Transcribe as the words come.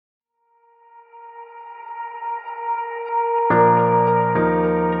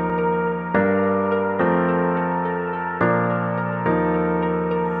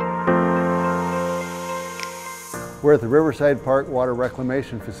We're at the Riverside Park Water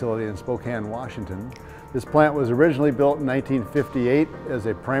Reclamation Facility in Spokane, Washington. This plant was originally built in 1958 as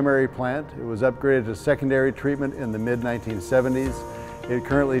a primary plant. It was upgraded to secondary treatment in the mid-1970s. It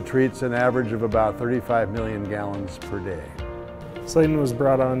currently treats an average of about 35 million gallons per day. Sladen was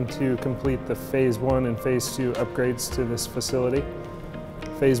brought on to complete the Phase 1 and Phase 2 upgrades to this facility.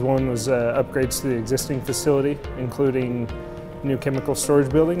 Phase 1 was upgrades to the existing facility, including new chemical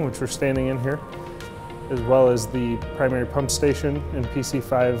storage building, which we're standing in here, as well as the primary pump station and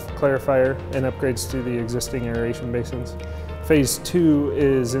PC5 clarifier and upgrades to the existing aeration basins. Phase 2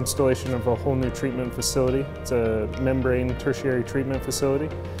 is installation of a whole new treatment facility. It's a membrane tertiary treatment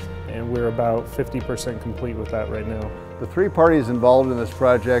facility, and we're about 50% complete with that right now. The three parties involved in this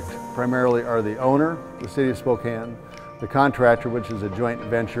project primarily are the owner, the City of Spokane, the contractor, which is a joint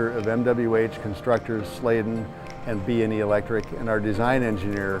venture of MWH Constructors, Sladen, and B&E Electric, and our design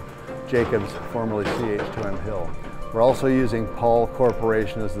engineer, Jacobs, formerly CH2M Hill. We're also using Paul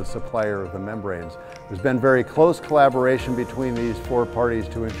Corporation as the supplier of the membranes. There's been very close collaboration between these four parties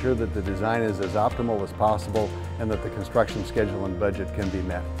to ensure that the design is as optimal as possible and that the construction schedule and budget can be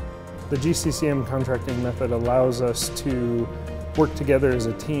met. The GCCM contracting method allows us to work together as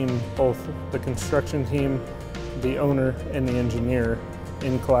a team, both the construction team, the owner, and the engineer,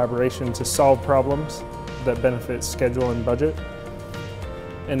 in collaboration to solve problems that benefit schedule and budget.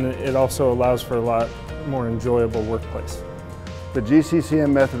 And it also allows for a lot more enjoyable workplace. The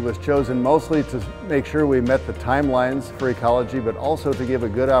GCCM method was chosen mostly to make sure we met the timelines for ecology, but also to give a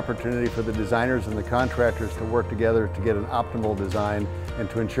good opportunity for the designers and the contractors to work together to get an optimal design and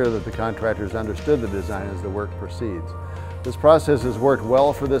to ensure that the contractors understood the design as the work proceeds. This process has worked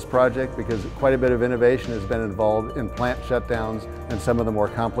well for this project because quite a bit of innovation has been involved in plant shutdowns and some of the more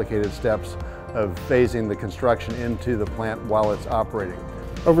complicated steps of phasing the construction into the plant while it's operating.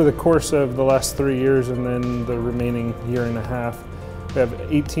 Over the course of the last 3 years and then the remaining year and a half, we have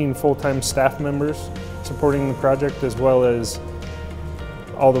 18 full-time staff members supporting the project, as well as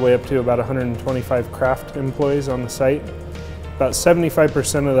all the way up to about 125 craft employees on the site. About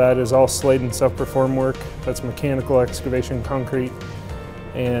 75% of that is all Sladen self-perform work. That's mechanical, excavation, concrete,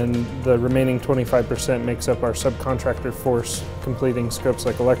 and the remaining 25% makes up our subcontractor force, completing scopes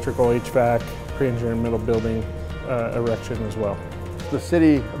like electrical, HVAC, pre-engineered metal building, erection as well. The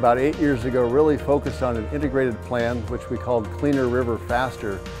city, about 8 years ago, really focused on an integrated plan, which we called Cleaner River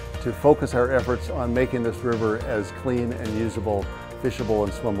Faster, to focus our efforts on making this river as clean and usable, fishable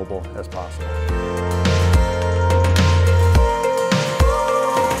and swimmable as possible.